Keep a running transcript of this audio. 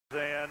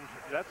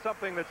That's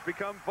something that's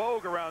become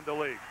vogue around the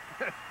league.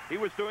 He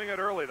was doing it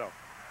early, though.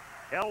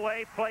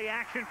 Elway, play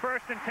action,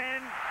 1st and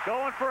 10,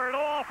 going for it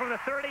all from the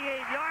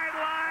 38-yard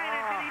line.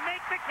 And did he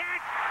make the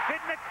catch?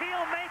 Did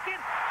Natil make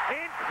it?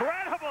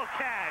 Incredible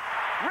catch.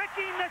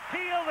 Ricky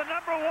Natil, the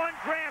 #1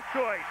 draft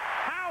choice.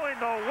 How in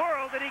the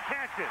world did he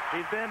catch it?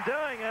 He's been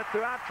doing it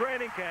throughout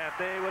training camp.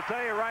 They will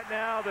tell you right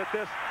now that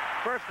this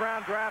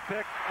first-round draft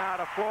pick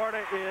out of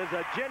Florida is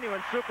a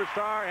genuine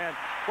superstar, and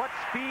what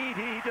speed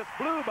he just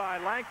blew by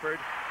Langford.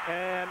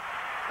 And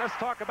let's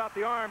talk about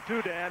the arm,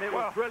 too, Dan. It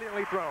was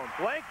brilliantly thrown.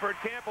 Langford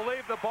can't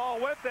believe the ball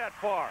went that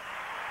far.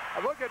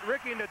 Look at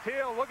Ricky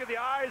Natil. Look at the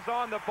eyes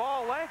on the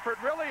ball. Langford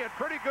really in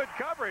pretty good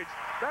coverage.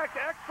 In fact,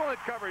 excellent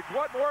coverage.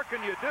 What more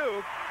can you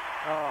do?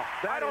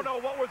 I don't know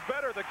what was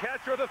better, the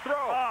catch or the throw.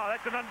 Oh,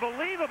 that's an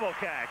unbelievable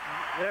catch.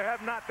 There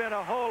have not been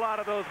a whole lot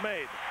of those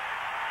made.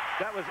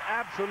 That was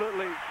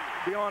absolutely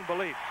beyond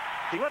belief.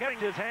 He kept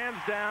his hands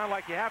down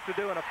like you have to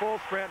do in a full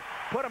sprint,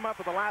 put him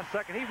up at the last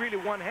second. He really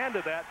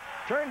one-handed that,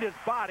 turned his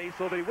body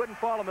so that he wouldn't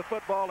fall on the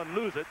football and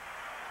lose it,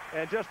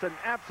 and just an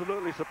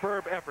absolutely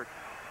superb effort.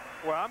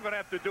 Well, I'm going to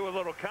have to do a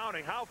little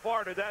counting. How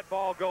far did that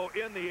ball go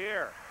in the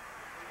air?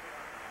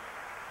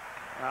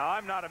 Now,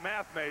 I'm not a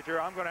math major.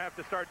 I'm going to have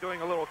to start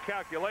doing a little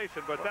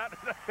calculation, but that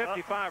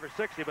 55 or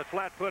 60, but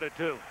flat-footed,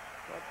 too.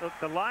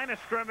 The line of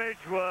scrimmage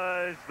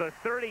was the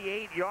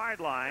 38-yard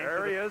line.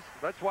 There he is.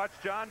 Let's watch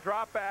John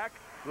drop back.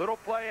 Little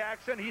play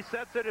action. He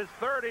sets it as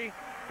 30.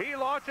 He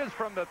launches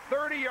from the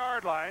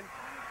 30-yard line.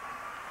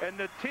 And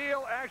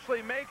Natil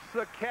actually makes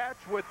the catch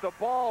with the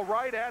ball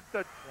right at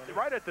the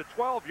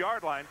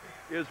 12-yard line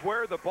is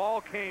where the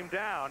ball came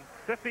down.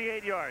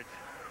 58 yards.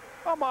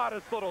 A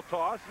modest little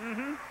toss.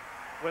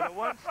 With a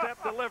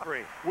one-step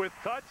delivery. With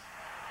touch,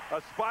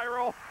 a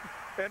spiral,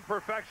 and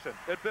perfection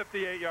at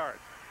 58 yards.